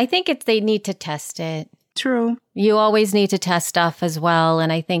 Yeah, I think they need to test it. True. You always need to test stuff as well.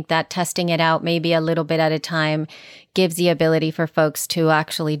 And I think that testing it out maybe a little bit at a time gives the ability for folks to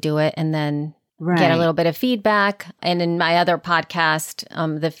actually do it and then get a little bit of feedback. And in my other podcast,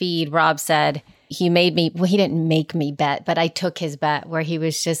 The Feed, Rob said, he made me, well, he didn't make me bet, but I took his bet where he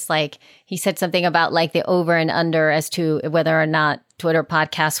was just like, he said something about like the over and under as to whether or not Twitter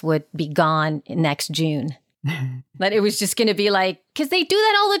podcasts would be gone next June. That it was just going to be like, because they do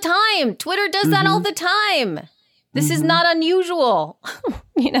that all the time. Twitter does that all the time. This is not unusual,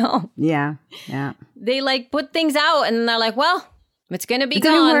 you know? Yeah, yeah. They like put things out and they're like, well, it's going to be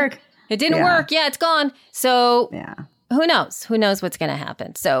gone. Didn't work. It didn't work. Yeah, it's gone. So who knows? Who knows what's going to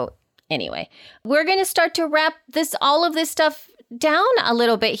happen? So anyway, we're going to start to wrap all of this stuff down a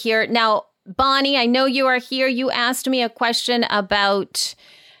little bit here. Now, Bonnie, I know you are here. You asked me a question about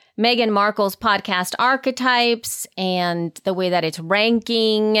Meghan Markle's podcast archetypes and the way that it's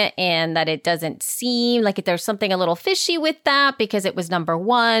ranking, and that it doesn't seem like there's something a little fishy with that because it was number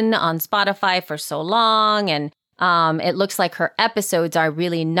 1 on Spotify for so long. And it looks like her episodes are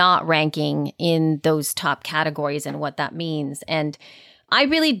really not ranking in those top categories and what that means. And I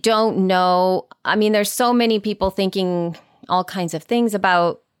really don't know. I mean, there's so many people thinking all kinds of things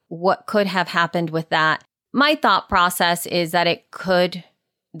about what could have happened with that. My thought process is that it could,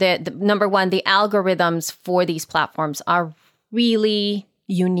 the number one, the algorithms for these platforms are really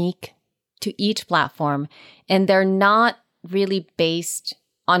unique to each platform, and they're not really based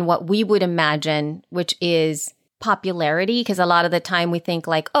on what we would imagine, which is popularity. Because a lot of the time we think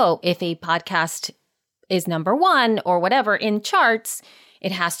like, oh, if a podcast is number 1 or whatever in charts,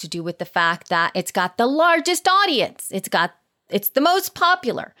 it has to do with the fact that it's got the largest audience. It's the most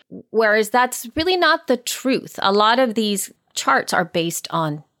popular. Whereas that's really not the truth. A lot of these charts are based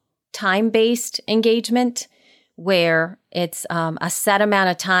on time-based engagement, where it's a set amount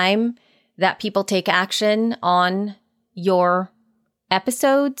of time that people take action on your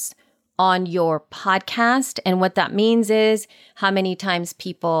episodes, on your podcast. And what that means is how many times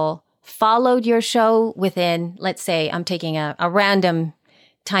people followed your show within, let's say, I'm taking a random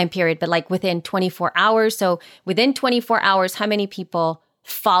time period, but like within 24 hours. So within 24 hours, how many people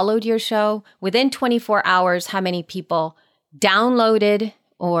followed your show? Within 24 hours, how many people downloaded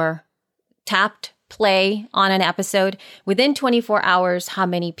or tapped play on an episode? Within 24 hours, how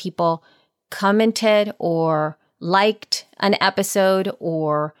many people commented or liked an episode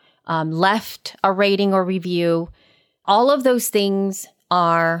or left a rating or review? All of those things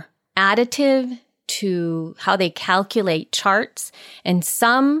are additive to how they calculate charts. And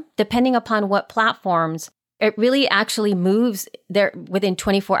some, depending upon what platforms, it really actually moves there within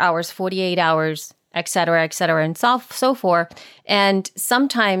 24 hours, 48 hours, et cetera, and so forth. And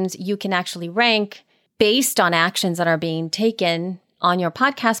sometimes you can actually rank based on actions that are being taken on your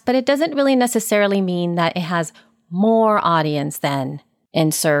podcast, but it doesn't really necessarily mean that it has more audience than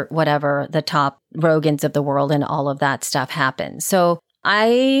insert whatever the top Rogans of the world and all of that stuff happens. So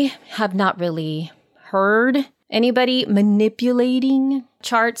I have not really heard anybody manipulating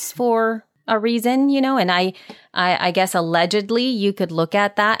charts for a reason, you know, and I guess allegedly you could look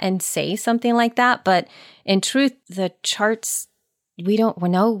at that and say something like that. But in truth, the charts, we don't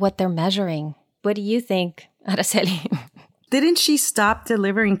know what they're measuring. What do you think, Araceli? Didn't she stop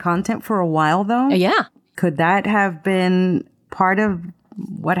delivering content for a while, though? Yeah. Could that have been part of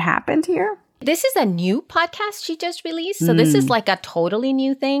what happened here? This is a new podcast she just released. So this is like a totally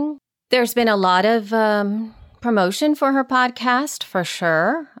new thing. There's been a lot of promotion for her podcast, for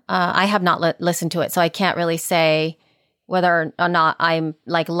sure. I have not listened to it, so I can't really say whether or not I'm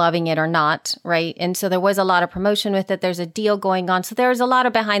like loving it or not, right? And so there was a lot of promotion with it. There's a deal going on. So there's a lot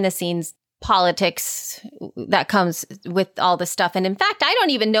of behind the scenes politics that comes with all this stuff. And in fact, I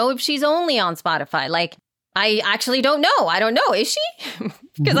don't even know if she's only on Spotify. Like, I actually don't know. I don't know. Is she?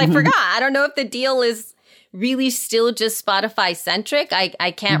 Because I forgot. I don't know if the deal is really still just Spotify centric.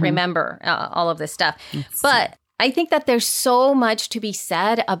 I can't remember all of this stuff. But I think that there's so much to be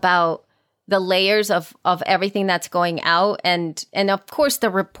said about the layers of everything that's going out. And of course,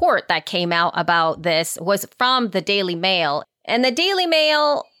 the report that came out about this was from the Daily Mail. And the Daily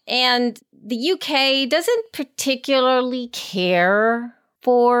Mail and the UK doesn't particularly care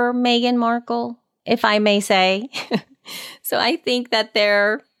for Meghan Markle, if I may say. So I think that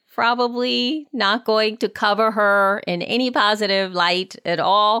they're probably not going to cover her in any positive light at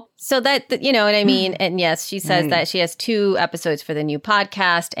all. So that, you know what I mean? And yes, she says that she has 2 episodes for the new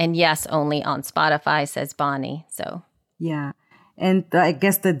podcast. And yes, only on Spotify, says Bonnie. So yeah. And I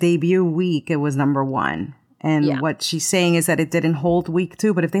guess the debut week, it was number 1. And what she's saying is that it didn't hold week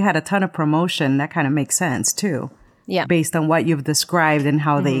 2. But if they had a ton of promotion, that kind of makes sense too. Yeah. Based on what you've described and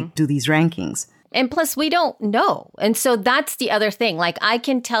how they do these rankings. And plus, we don't know. And so that's the other thing. Like, I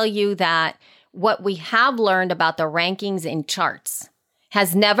can tell you that what we have learned about the rankings in charts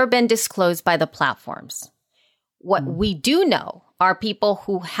has never been disclosed by the platforms. What we do know are people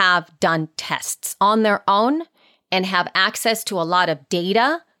who have done tests on their own and have access to a lot of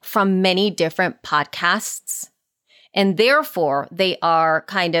data from many different podcasts. And therefore, they are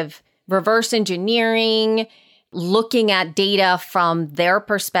kind of reverse engineering, looking at data from their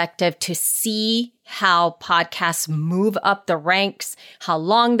perspective to see how podcasts move up the ranks, how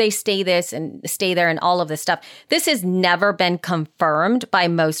long they stay there and all of this stuff. This has never been confirmed by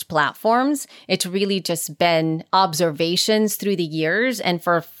most platforms. It's really just been observations through the years. And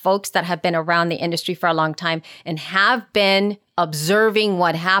for folks that have been around the industry for a long time and have been observing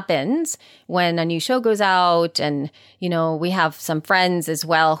what happens when a new show goes out. And, we have some friends as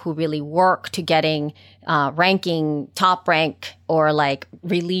well who really work to getting ranking, top rank, or like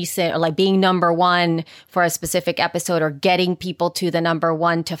release it, or like being number one for a specific episode, or getting people to the number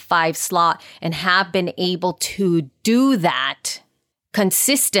 1 to 5 slot, and have been able to do that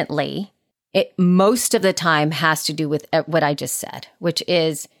consistently. It most of the time has to do with what I just said, which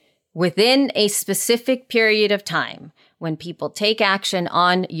is within a specific period of time, when people take action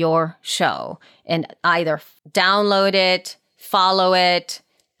on your show and either download it, follow it,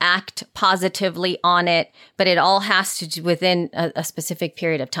 act positively on it, but it all has to do within a specific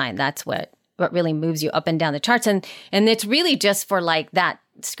period of time. That's what really moves you up and down the charts. And it's really just for like that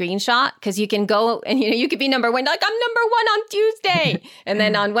screenshot, because you can go and you could be number 1, like I'm number 1 on Tuesday. And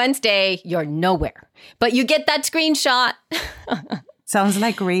then on Wednesday, you're nowhere. But you get that screenshot. Sounds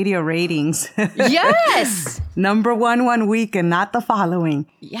like radio ratings. Yes. Number 1 one week and not the following.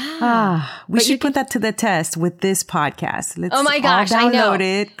 Yeah. We should put that to the test with this podcast. Let's oh my gosh, all download I know.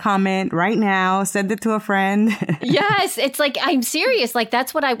 it, comment right now, send it to a friend. Yes. It's like, I'm serious. Like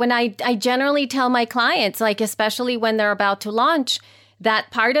that's what I generally tell my clients, like, especially when they're about to launch,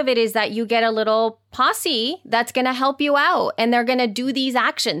 that part of it is that you get a little posse that's going to help you out, and they're going to do these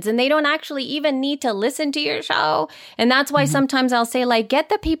actions, and they don't actually even need to listen to your show. And that's why sometimes I'll say, like, get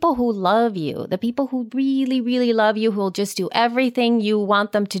the people who love you, the people who really, really love you, who will just do everything you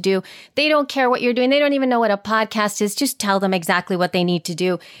want them to do. They don't care what you're doing. They don't even know what a podcast is. Just tell them exactly what they need to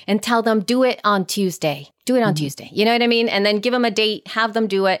do, and tell them, do it on Tuesday. Do it on Tuesday. You know what I mean? And then give them a date, have them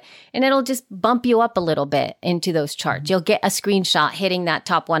do it, and it'll just bump you up a little bit into those charts. You'll get a screenshot hitting that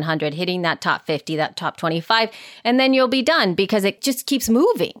top 100, hitting that top 50, that top 25, and then you'll be done, because it just keeps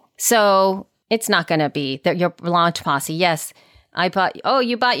moving. So it's not going to be that your launch posse. Yes,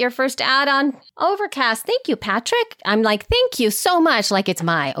 you bought your first ad on Overcast. Thank you, Patrick. I'm like, thank you so much. Like it's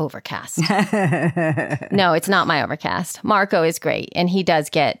my Overcast. No, it's not my Overcast. Marco is great. And he does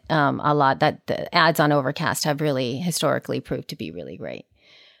get a lot. That the ads on Overcast have really historically proved to be really great.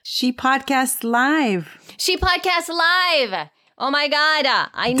 She podcasts live. She podcasts live. Oh my God.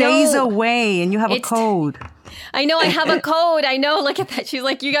 I know. Days away, and you have a code. I know I have a code. I know. Look at that. She's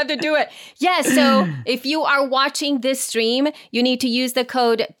like, you got to do it. Yes. Yeah, so if you are watching this stream, you need to use the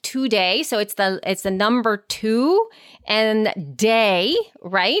code TODAY. So it's the number 2 and day,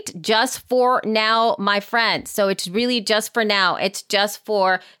 right? Just for now, my friends. So it's really just for now. It's just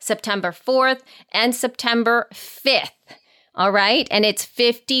for September 4th and September 5th. All right. And it's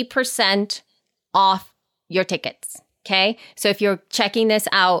 50% off your tickets. Okay. So if you're checking this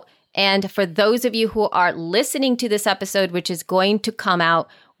out, and for those of you who are listening to this episode, which is going to come out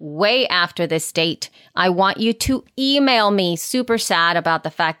way after this date, I want you to email me, super sad about the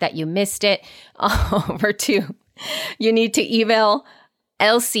fact that you missed it, you need to email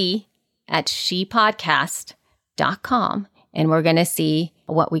elsie@shepodcast.com. And we're going to see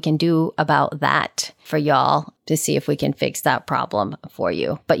what we can do about that for y'all to see if we can fix that problem for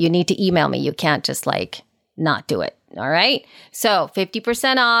you. But you need to email me. You can't just like not do it. All right. So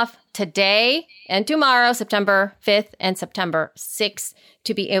 50% off today and tomorrow, September 5th and September 6th,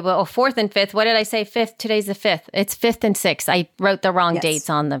 to be able, 4th and 5th. What did I say? 5th. Today's the 5th. It's 5th and 6th. I wrote the wrong dates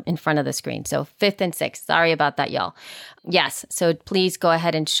in front of the screen. So 5th and 6th. Sorry about that, y'all. Yes. So please go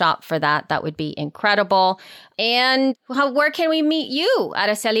ahead and shop for that. That would be incredible. And where can we meet you,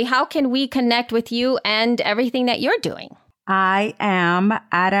 Araceli? How can we connect with you and everything that you're doing? I am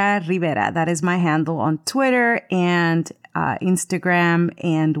Ara Rivera. That is my handle on Twitter and Instagram.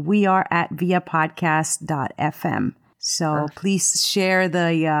 And we are at viapodcast.fm. So please share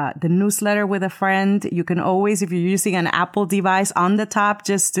the newsletter with a friend. You can always, if you're using an Apple device, on the top,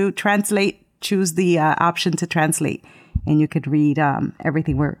 just to translate, choose the option to translate. And you could read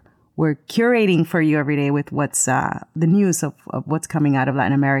everything we're curating for you every day with what's the news of what's coming out of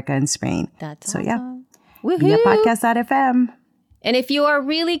Latin America and Spain. That's so awesome. Yeah. Viapodcast.fm. And if you are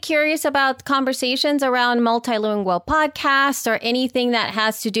really curious about conversations around multilingual podcasts or anything that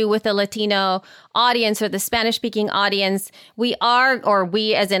has to do with the Latino audience or the Spanish-speaking audience, we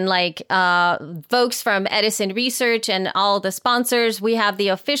as in like folks from Edison Research and all the sponsors, we have the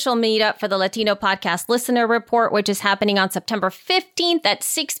official meetup for the Latino Podcast Listener Report, which is happening on September 15th at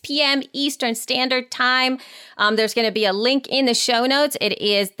 6 p.m. Eastern Standard Time. There's going to be a link in the show notes. It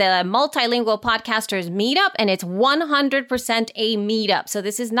is the Multilingual Podcasters Meetup, and it's 100% a meetup. So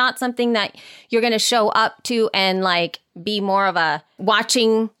this is not something that you're going to show up to and like be more of a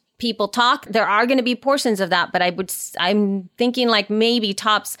watching people talk. There are going to be portions of that, but I'm thinking like maybe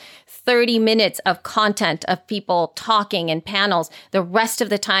tops 30 minutes of content of people talking and panels. The rest of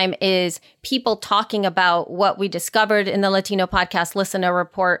the time is people talking about what we discovered in the Latino Podcast Listener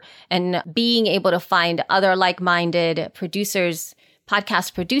Report and being able to find other like-minded producers,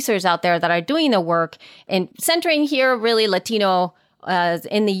 podcast producers out there that are doing the work, and centering here really Latino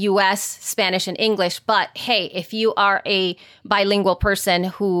in the U.S., Spanish and English. But hey, if you are a bilingual person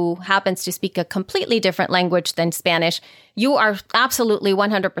who happens to speak a completely different language than Spanish, you are absolutely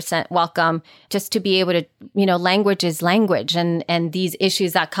 100% welcome just to be able to, language is language. And these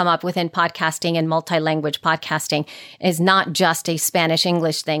issues that come up within podcasting and multi-language podcasting is not just a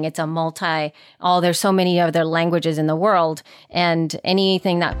Spanish-English thing. It's a there's so many other languages in the world, and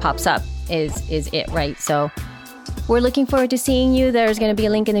anything that pops up is it, right? So we're looking forward to seeing you. There's going to be a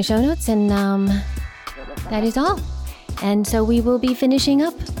link in the show notes, and that is all. And so we will be finishing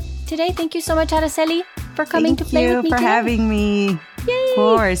up today. Thank you so much, Araceli, for coming to play with me. Thank you for having me. Yay! Of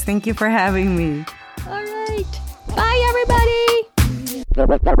course. Thank you for having me. All right. Bye,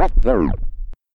 everybody.